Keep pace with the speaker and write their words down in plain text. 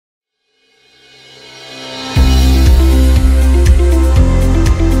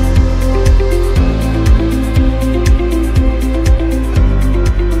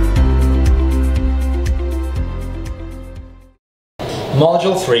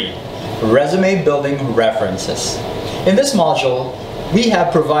Module 3, Resume Building References. In this module, we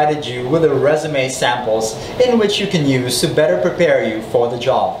have provided you with the resume samples in which you can use to better prepare you for the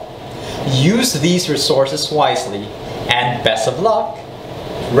job. Use these resources wisely, and best of luck!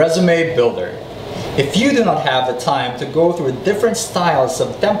 Resume Builder. If you do not have the time to go through different styles of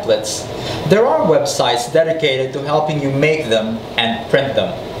templates, there are websites dedicated to helping you make them and print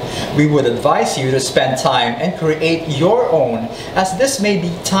them. We would advise you to spend time and create your own, as this may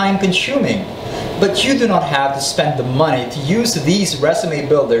be time-consuming. But you do not have to spend the money to use these resume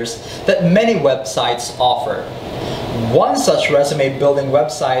builders that many websites offer. One such resume building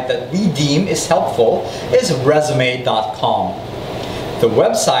website that we deem is helpful is resume.com. The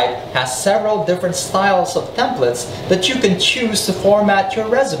website has several different styles of templates that you can choose to format your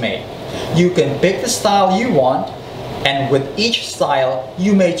resume. You can pick the style you want, and with each style,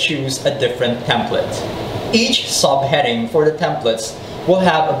 you may choose a different template. Each subheading for the templates will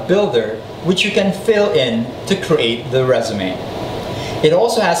have a builder which you can fill in to create the resume. It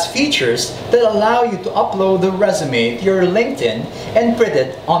also has features that allow you to upload the resume to your LinkedIn and print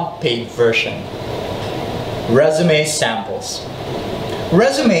it on paid version. Resume samples.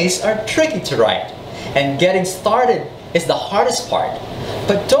 Resumes are tricky to write, and getting started is the hardest part.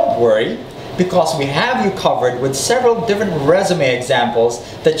 But don't worry, because we have you covered with several different resume examples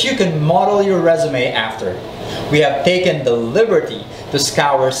that you can model your resume after. We have taken the liberty to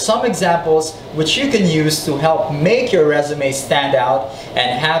scour some examples which you can use to help make your resume stand out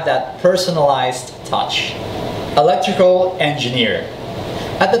and have that personalized touch. Electrical engineer.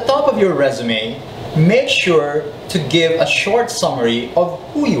 At the top of your resume, make sure to give a short summary of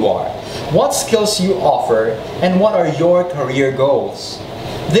who you are, what skills you offer, and what are your career goals.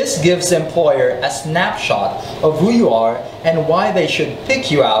 This gives the employer a snapshot of who you are and why they should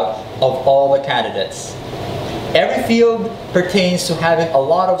pick you out of all the candidates. Every field pertains to having a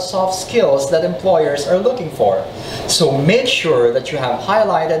lot of soft skills that employers are looking for, so make sure that you have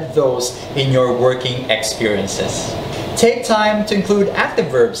highlighted those in your working experiences. Take time to include active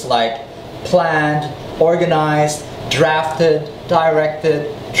verbs like planned, organized, drafted,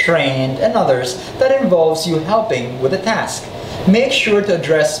 directed, trained, and others that involves you helping with a task. Make sure to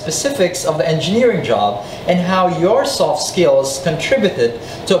address specifics of the engineering job and how your soft skills contributed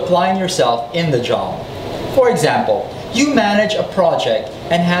to applying yourself in the job. For example, you manage a project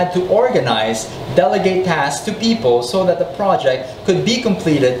and had to organize, delegate tasks to people so that the project could be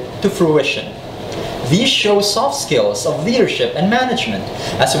completed to fruition. These show soft skills of leadership and management,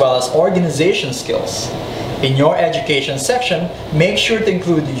 as well as organization skills. In your education section, make sure to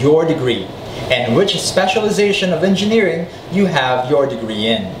include your degree and which specialization of engineering you have your degree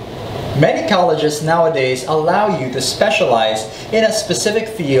in. Many colleges nowadays allow you to specialize in a specific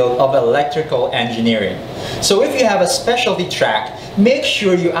field of electrical engineering. So if you have a specialty track, make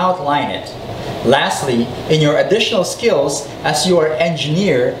sure you outline it. Lastly, in your additional skills, as you are an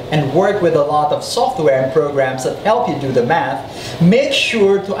engineer and work with a lot of software and programs that help you do the math, make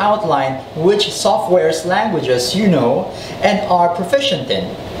sure to outline which software's languages you know and are proficient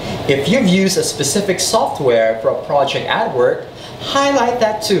in. If you've used a specific software for a project at work, highlight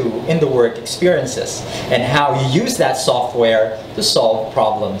that too in the work experiences and how you use that software to solve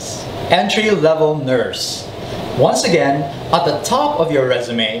problems. Entry-level nurse. Once again, at the top of your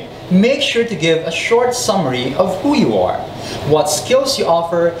resume, make sure to give a short summary of who you are, what skills you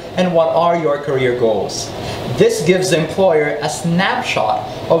offer, and what are your career goals. This gives the employer a snapshot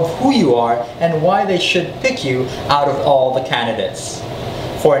of who you are and why they should pick you out of all the candidates.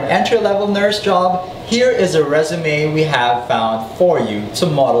 For an entry-level nurse job, here is a resume we have found for you to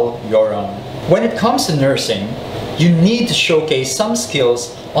model your own. When it comes to nursing, you need to showcase some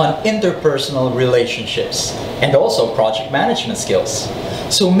skills on interpersonal relationships and also project management skills.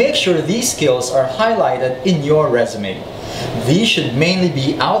 So make sure these skills are highlighted in your resume. These should mainly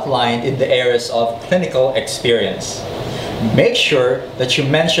be outlined in the areas of clinical experience. Make sure that you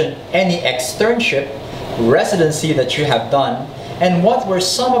mention any externship, residency that you have done, and what were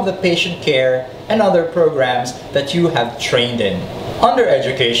some of the patient care and other programs that you have trained in. Under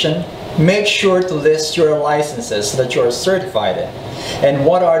education, make sure to list your licenses that you are certified in and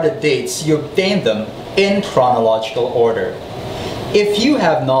what are the dates you obtained them in chronological order. If you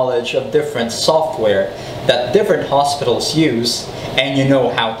have knowledge of different software that different hospitals use and you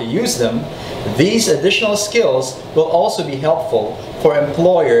know how to use them, these additional skills will also be helpful for an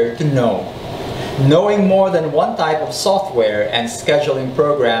employer to know. Knowing more than one type of software and scheduling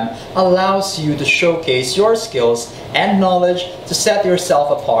program allows you to showcase your skills and knowledge to set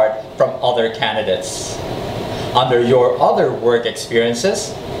yourself apart from other candidates. Under your other work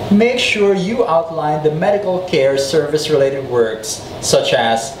experiences, make sure you outline the medical care service related works such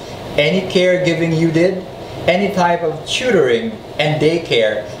as any caregiving you did, any type of tutoring and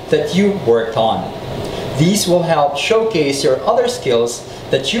daycare that you worked on. These will help showcase your other skills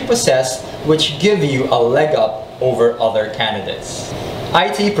that you possess, which give you a leg up over other candidates.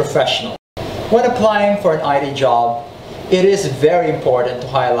 IT professional. When applying for an IT job, it is very important to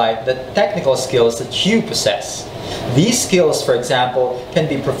highlight the technical skills that you possess. These skills, for example, can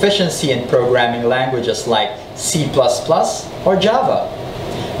be proficiency in programming languages like C++ or Java.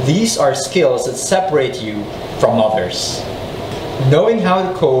 These are skills that separate you from others. Knowing how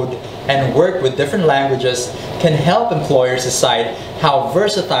to code and work with different languages can help employers decide how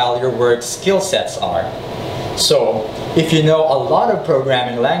versatile your work skill sets are. So, if you know a lot of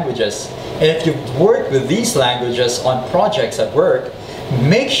programming languages, and if you've worked with these languages on projects at work,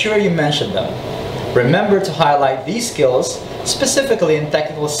 make sure you mention them. Remember to highlight these skills specifically in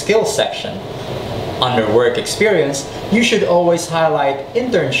technical skills section. Under work experience, you should always highlight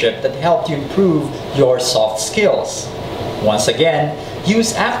internship that helped you improve your soft skills. Once again,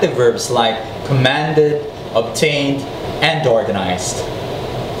 use active verbs like commanded, obtained, and organized.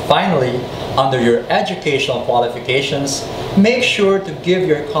 Finally, under your educational qualifications, make sure to give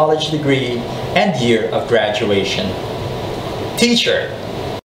your college degree and year of graduation. Teacher.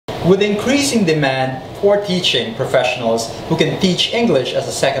 With increasing demand for teaching professionals who can teach English as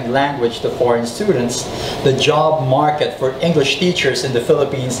a second language to foreign students, the job market for English teachers in the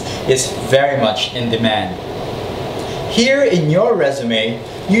Philippines is very much in demand. Here in your resume,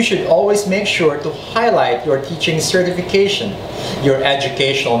 you should always make sure to highlight your teaching certification, your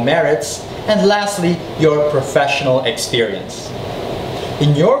educational merits, and lastly, your professional experience.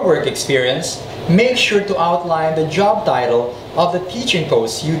 In your work experience, make sure to outline the job title of the teaching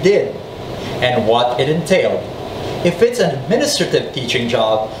post you did and what it entailed. If it's an administrative teaching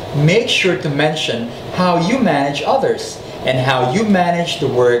job, make sure to mention how you manage others and how you manage the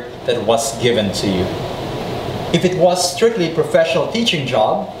work that was given to you. If it was strictly professional teaching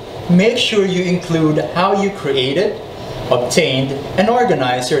job, make sure you include how you created, obtained, and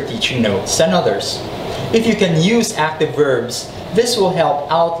organized your teaching notes and others. If you can use active verbs, this will help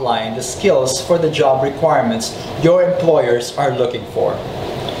outline the skills for the job requirements your employers are looking for.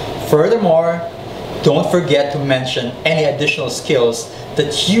 Furthermore, don't forget to mention any additional skills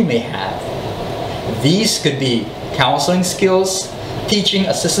that you may have. These could be counseling skills, teaching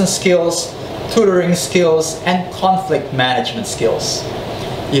assistant skills, tutoring skills, and conflict management skills.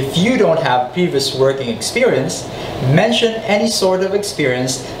 If you don't have previous working experience, mention any sort of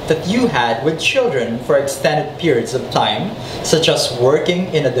experience that you had with children for extended periods of time, such as working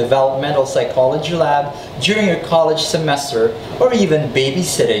in a developmental psychology lab during your college semester or even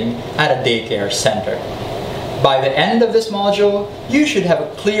babysitting at a daycare center. By the end of this module, you should have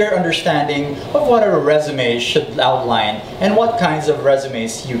a clear understanding of what a resume should outline and what kinds of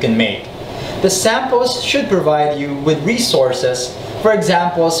resumes you can make. The samples should provide you with resources for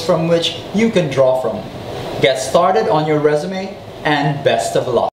examples from which you can draw from. Get started on your resume and best of luck.